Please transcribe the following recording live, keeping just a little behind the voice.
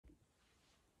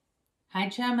Hi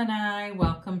Gemini,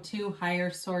 welcome to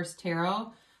Higher Source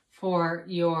Tarot for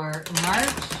your March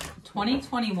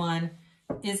 2021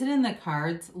 Is It in the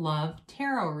Cards Love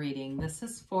Tarot reading. This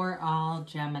is for all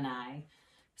Gemini,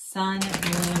 Sun,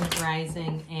 Moon,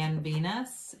 Rising, and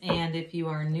Venus. And if you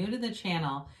are new to the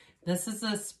channel, this is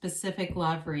a specific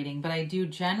love reading, but I do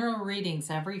general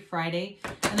readings every Friday,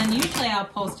 and then usually I'll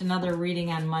post another reading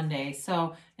on Monday.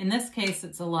 So in this case,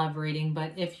 it's a love reading,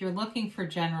 but if you're looking for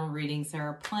general readings, there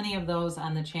are plenty of those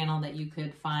on the channel that you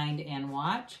could find and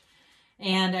watch.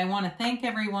 And I want to thank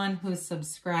everyone who's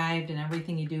subscribed and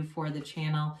everything you do for the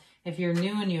channel. If you're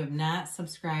new and you have not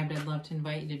subscribed, I'd love to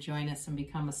invite you to join us and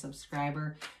become a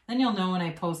subscriber. Then you'll know when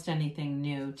I post anything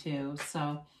new too.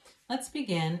 So let's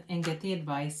begin and get the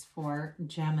advice for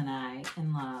Gemini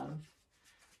in love.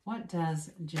 What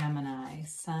does Gemini,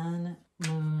 Sun,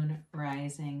 Moon,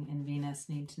 Rising, and Venus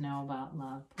need to know about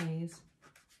love, please?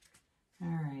 All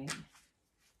right.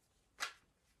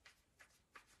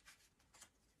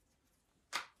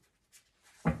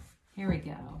 Here we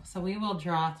go. So we will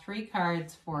draw 3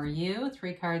 cards for you,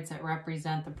 3 cards that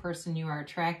represent the person you are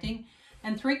attracting,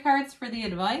 and 3 cards for the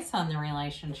advice on the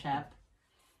relationship.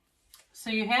 So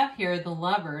you have here the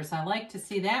Lovers. I like to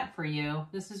see that for you.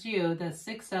 This is you, the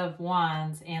 6 of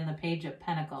Wands and the Page of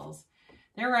Pentacles.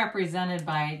 They're represented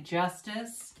by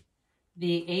Justice,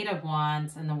 the 8 of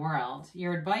Wands, and the World.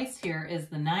 Your advice here is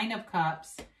the 9 of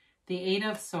Cups, the 8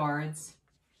 of Swords,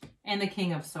 and the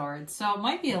King of Swords. So it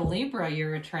might be a Libra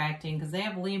you're attracting because they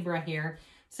have Libra here.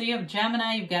 So you have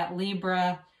Gemini, you've got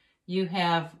Libra, you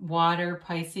have water,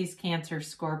 Pisces, Cancer,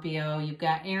 Scorpio. You've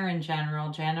got air in general,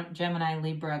 Gemini,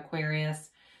 Libra, Aquarius.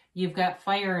 You've got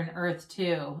fire and earth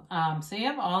too. So you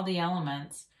have all the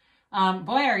elements.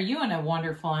 Boy, are you in a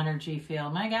wonderful energy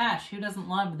field. My gosh, who doesn't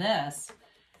love this?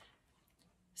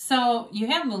 So you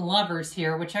have the Lovers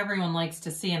here, which everyone likes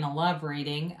to see in a love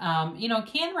reading. You know, it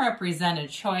can represent a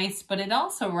choice, but it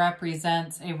also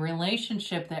represents a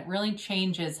relationship that really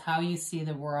changes how you see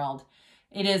the world.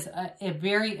 It is a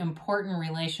very important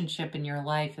relationship in your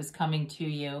life is coming to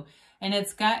you. And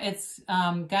it's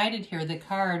guided here, the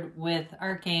card with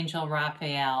Archangel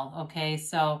Raphael. Okay,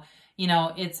 so, you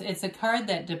know, it's a card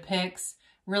that depicts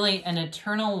really an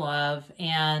eternal love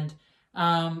and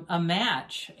a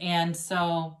match. And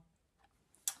so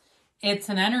it's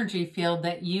an energy field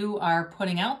that you are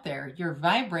putting out there. You're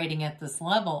vibrating at this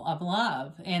level of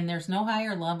love, and there's no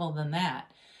higher level than that.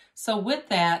 So with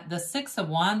that, the 6 of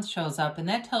Wands shows up, and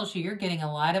that tells you you're getting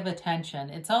a lot of attention.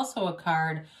 It's also a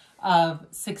card of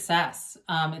success.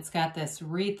 It's got this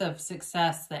wreath of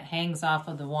success that hangs off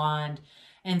of the wand.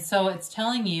 And so it's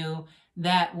telling you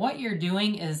that what you're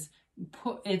doing is,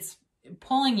 it's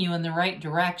pulling you in the right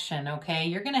direction, okay?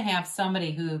 You're going to have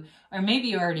somebody who, or maybe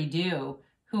you already do,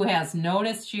 who has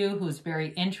noticed you, who's very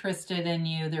interested in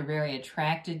you. They're very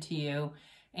attracted to you.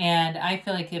 And I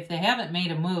feel like if they haven't made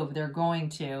a move, they're going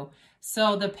to.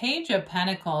 So the Page of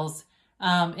Pentacles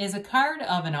is a card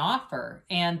of an offer.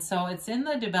 And so it's in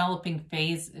the developing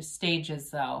stages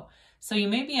though. So you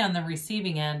may be on the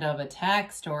receiving end of a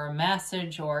text or a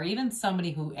message or even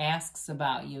somebody who asks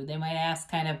about you. They might ask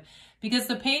kind of, because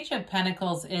the Page of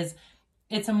Pentacles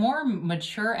it's a more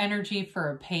mature energy for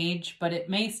a page, but it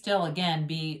may still, again,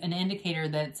 be an indicator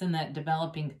that it's in that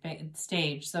developing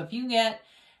stage. So if you get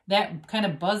that kind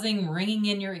of buzzing, ringing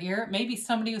in your ear, maybe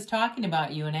somebody was talking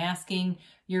about you and asking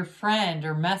your friend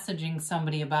or messaging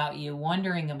somebody about you,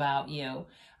 wondering about you.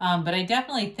 But I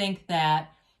definitely think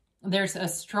that there's a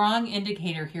strong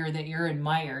indicator here that you're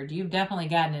admired. You've definitely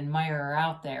got an admirer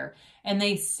out there. And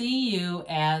they see you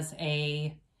as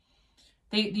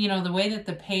you know, the way that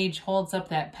the page holds up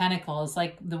that pentacle is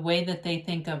like the way that they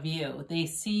think of you. They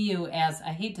see you as, I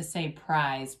hate to say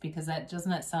prize, because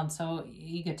doesn't that sound so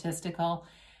egotistical?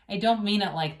 I don't mean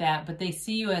it like that, but they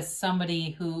see you as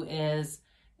somebody who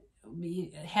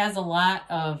has a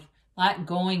lot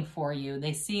going for you.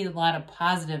 They see a lot of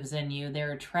positives in you.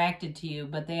 They're attracted to you,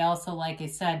 but they also, like I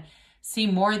said, see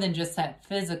more than just that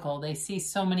physical. They see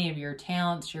so many of your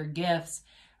talents, your gifts.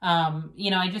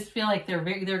 You know, I just feel like they're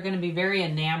going to be very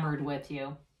enamored with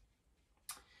you.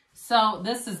 So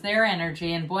this is their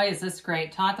energy, and boy, is this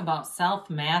great. Talk about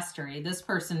self-mastery. This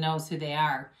person knows who they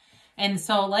are. And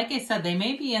so, like I said, they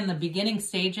may be in the beginning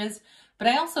stages, but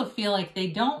I also feel like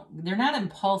they're not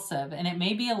impulsive, and it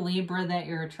may be a Libra that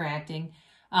you're attracting.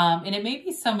 And it may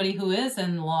be somebody who is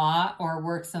in law or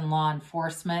works in law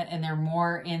enforcement, and they're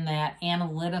more in that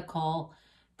analytical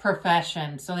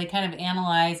profession. So they kind of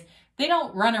analyze. They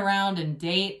don't run around and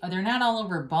date. They're not all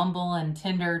over Bumble and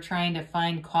Tinder trying to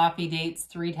find coffee dates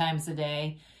 3 times a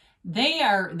day.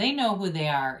 they know who they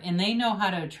are, and they know how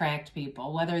to attract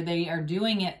people, whether they are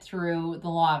doing it through the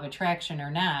law of attraction or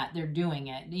not. They're doing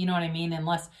it. You know what I mean?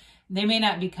 Unless they may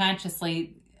not be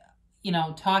consciously,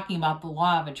 talking about the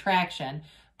law of attraction,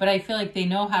 but I feel like they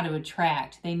know how to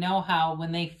attract. They know how,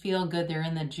 when they feel good, they're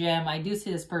in the gym. I do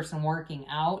see this person working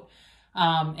out,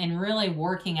 and really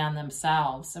working on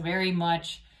themselves, very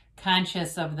much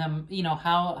conscious of them,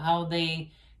 how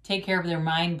they take care of their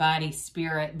mind, body,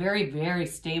 spirit. Very, very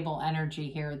stable energy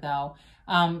here, though.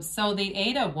 So the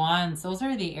Eight of Wands, those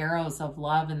are the arrows of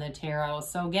love in the tarot.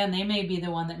 So again, they may be the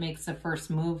one that makes the first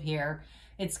move here.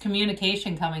 It's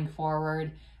communication coming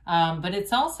forward. But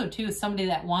it's also, too, somebody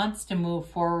that wants to move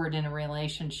forward in a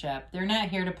relationship. They're not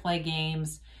here to play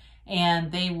games,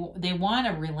 and they want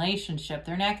a relationship.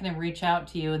 They're not going to reach out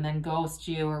to you and then ghost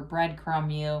you or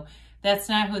breadcrumb you. That's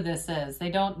not who this is. They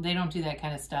don't do that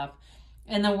kind of stuff.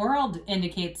 And the World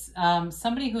indicates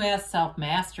somebody who has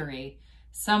self-mastery.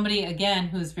 Somebody, again,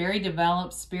 who's very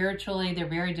developed spiritually. They're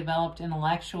very developed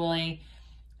intellectually.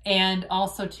 And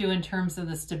also, too, in terms of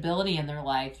the stability in their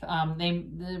life.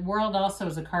 The World also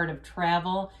is a card of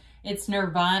travel. It's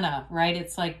nirvana, right?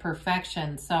 It's like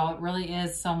perfection. So it really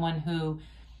is someone who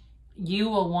you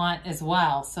will want as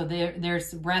well. So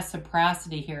there's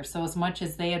reciprocity here. So as much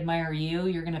as they admire you,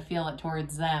 you're going to feel it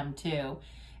towards them, too.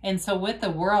 And so with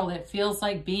the World, it feels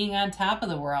like being on top of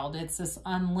the world. It's this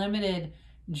unlimited,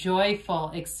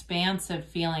 joyful, expansive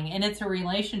feeling. And it's a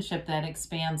relationship that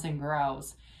expands and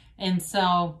grows. And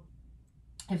so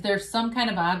if there's some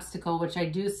kind of obstacle, which I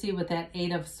do see with that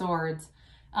Eight of Swords,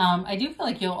 I do feel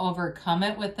like you'll overcome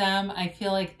it with them. I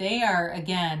feel like they are,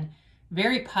 again,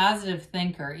 very positive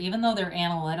thinker. Even though they're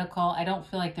analytical, I don't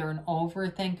feel like they're an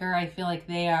overthinker. I feel like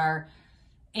they are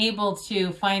able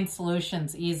to find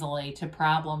solutions easily to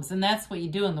problems. And that's what you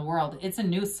do in the World. It's a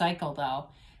new cycle, though.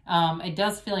 It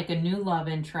does feel like a new love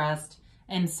interest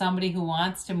and somebody who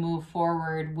wants to move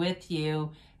forward with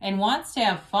you and wants to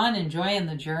have fun, enjoying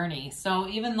the journey. So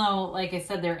even though, like I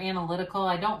said, they're analytical,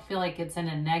 I don't feel like it's in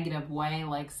a negative way,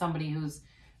 like somebody who's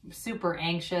super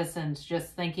anxious and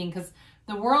just thinking, because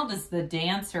the World is the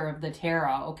dancer of the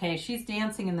tarot, okay? She's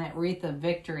dancing in that wreath of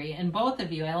victory. And both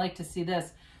of you, I like to see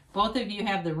this, both of you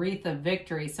have the wreath of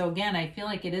victory. So again, I feel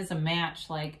like it is a match.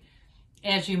 Like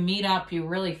as you meet up, you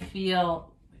really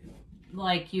feel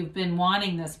like you've been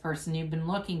wanting this person. You've been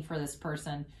looking for this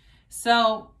person.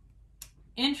 So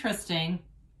interesting.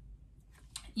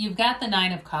 You've got the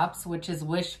Nine of Cups, which is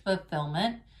wish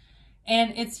fulfillment.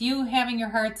 And it's you having your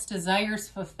heart's desires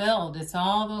fulfilled. It's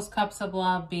all those cups of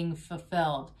love being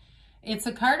fulfilled. It's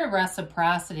a card of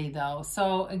reciprocity, though.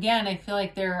 So again, I feel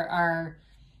like there are,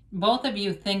 both of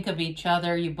you think of each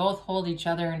other. You both hold each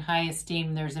other in high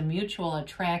esteem. There's a mutual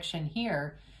attraction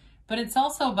here. But it's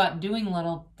also about doing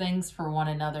little things for one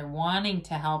another, wanting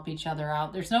to help each other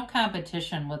out. There's no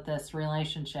competition with this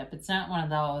relationship. It's not one of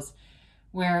those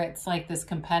where it's like this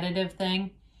competitive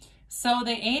thing. So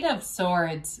the Eight of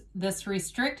Swords, this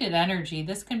restricted energy,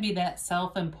 this can be that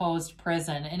self-imposed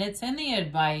prison, and it's in the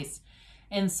advice.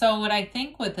 And so what I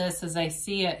think with this, as I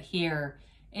see it here,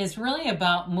 is really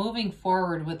about moving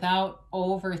forward without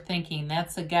overthinking.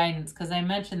 That's the guidance, because I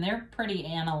mentioned they're pretty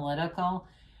analytical.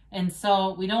 And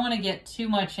so we don't want to get too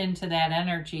much into that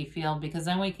energy field, because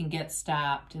then we can get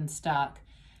stopped and stuck.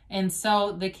 And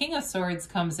so the King of Swords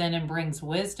comes in and brings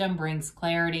wisdom, brings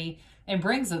clarity, and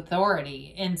brings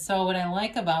authority. And so what I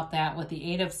like about that with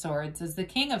the Eight of Swords is the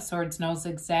King of Swords knows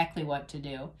exactly what to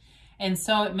do. And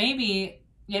so it may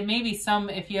be some,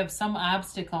 if you have some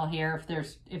obstacle here,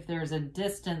 if there's a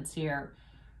distance here,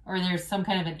 or there's some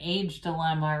kind of an age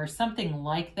dilemma or something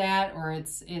like that, or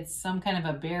it's some kind of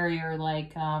a barrier,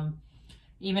 like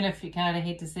even if you kind of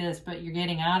hate to say this, but you're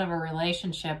getting out of a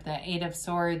relationship, that Eight of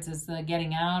Swords is the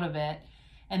getting out of it.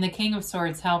 And the King of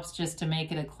Swords helps just to make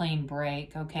it a clean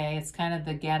break, okay? It's kind of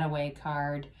the getaway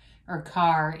card, or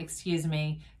car, excuse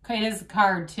me. It is a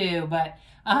card too, but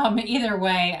either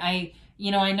way, I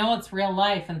know it's real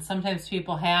life, and sometimes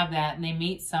people have that, and they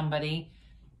meet somebody,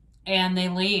 and they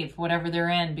leave whatever they're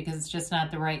in because it's just not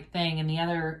the right thing. And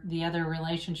the other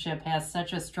relationship has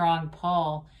such a strong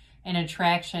pull and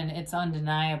attraction, it's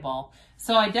undeniable.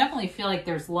 So I definitely feel like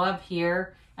there's love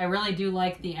here. I really do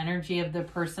like the energy of the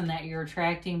person that you're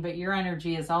attracting, but your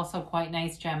energy is also quite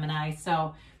nice, Gemini.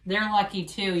 So they're lucky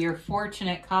too. You're a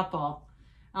fortunate couple.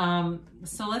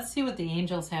 So let's see what the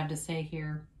angels have to say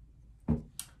here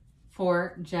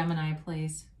for Gemini,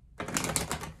 please.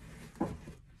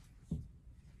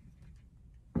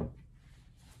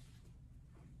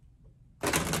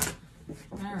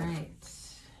 All right.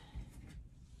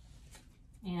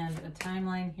 And a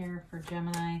timeline here for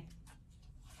Gemini.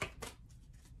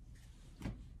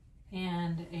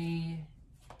 and a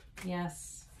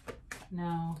yes,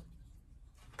 no,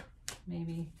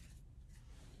 maybe.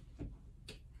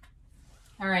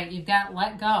 All right, you've got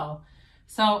let go.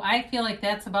 So I feel like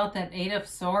that's about that Eight of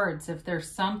Swords. If there's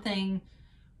something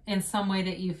in some way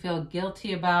that you feel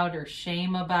guilty about or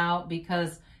shame about,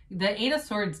 because the Eight of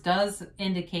Swords does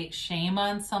indicate shame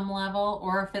on some level,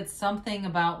 or if it's something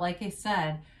about, like I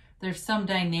said, there's some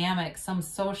dynamic, some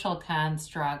social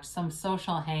construct, some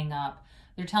social hang up.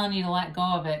 They're telling you to let go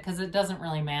of it because it doesn't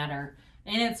really matter.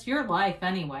 And it's your life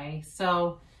anyway.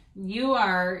 So you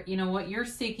are, you know, what you're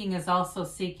seeking is also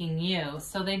seeking you.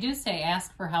 So they do say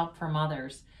ask for help from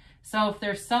others. So if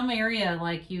there's some area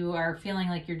like you are feeling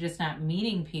like you're just not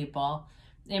meeting people,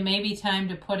 it may be time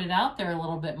to put it out there a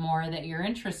little bit more that you're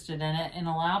interested in it and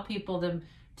allow people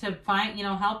to find, you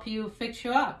know, help you fix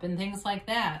you up and things like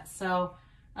that. So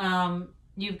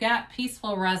you've got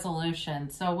peaceful resolution.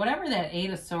 So whatever that Eight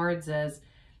of Swords is,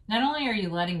 not only are you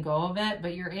letting go of it,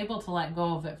 but you're able to let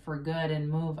go of it for good and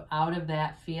move out of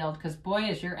that field, because boy,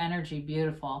 is your energy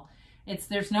beautiful.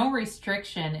 There's no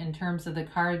restriction in terms of the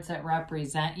cards that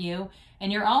represent you,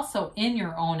 and you're also in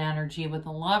your own energy with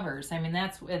the Lovers. I mean,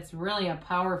 it's really a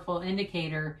powerful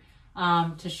indicator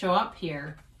to show up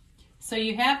here. So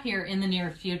you have here in the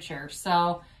near future.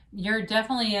 So you're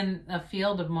definitely in a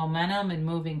field of momentum and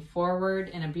moving forward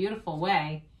in a beautiful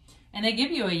way. And they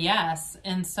give you a yes.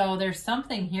 And so there's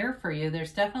something here for you.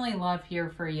 There's definitely love here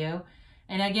for you.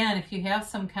 And again, if you have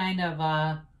some kind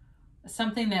of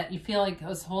something that you feel like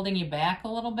was holding you back a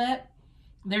little bit,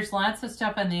 there's lots of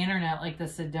stuff on the internet, like the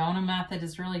Sedona method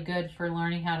is really good for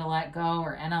learning how to let go,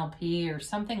 or NLP or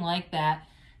something like that,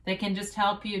 that can just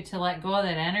help you to let go of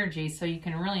that energy so you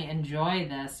can really enjoy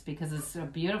this, because it's a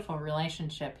beautiful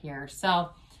relationship here. So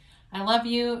I love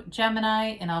you,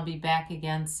 Gemini, and I'll be back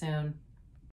again soon.